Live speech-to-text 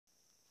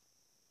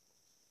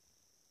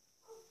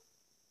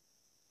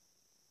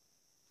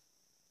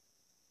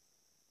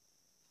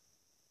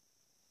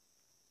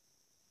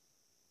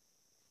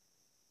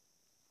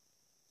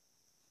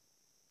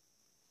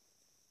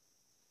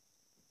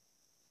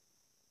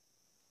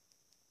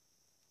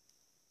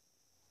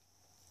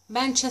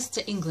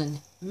Manchester,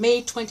 England,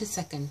 May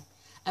 22nd.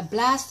 A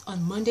blast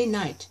on Monday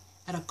night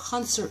at a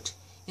concert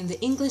in the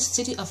English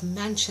city of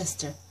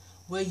Manchester,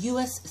 where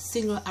US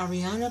singer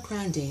Ariana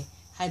Grande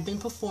had been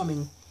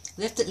performing,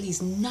 left at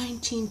least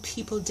 19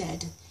 people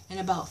dead and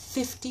about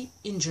 50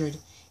 injured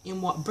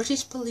in what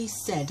British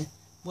police said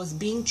was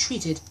being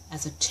treated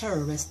as a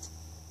terrorist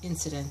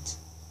incident.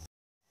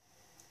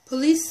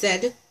 Police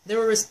said they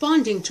were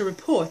responding to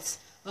reports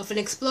of an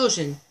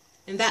explosion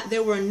and that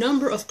there were a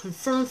number of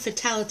confirmed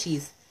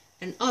fatalities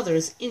and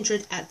others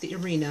injured at the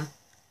arena,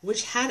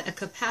 which had a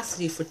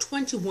capacity for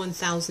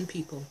 21,000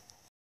 people.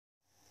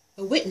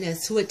 A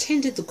witness who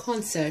attended the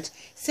concert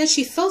said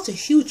she felt a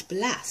huge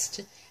blast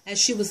as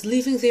she was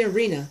leaving the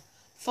arena,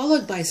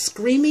 followed by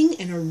screaming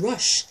and a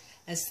rush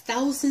as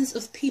thousands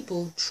of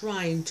people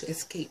trying to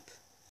escape.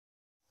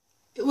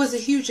 It was a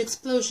huge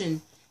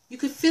explosion. You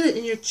could feel it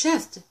in your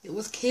chest. It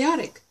was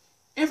chaotic.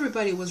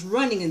 Everybody was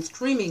running and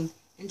screaming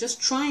and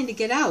just trying to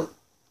get out.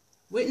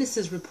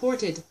 Witnesses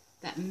reported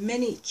that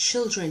many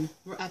children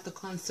were at the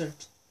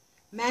concert.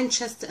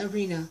 Manchester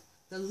Arena,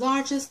 the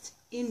largest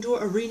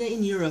indoor arena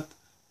in Europe,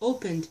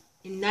 opened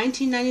in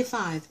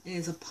 1995 and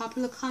is a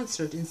popular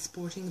concert and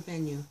sporting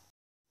venue.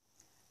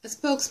 A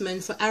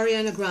spokesman for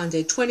Ariana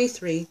Grande,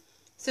 23,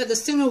 said the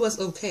singer was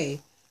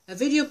okay. A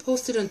video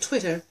posted on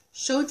Twitter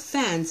showed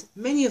fans,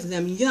 many of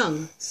them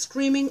young,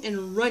 screaming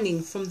and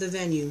running from the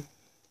venue.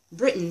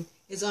 Britain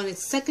is on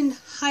its second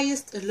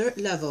highest alert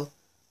level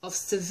of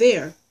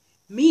severe,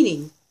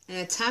 meaning an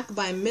attack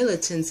by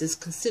militants is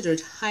considered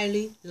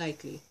highly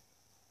likely.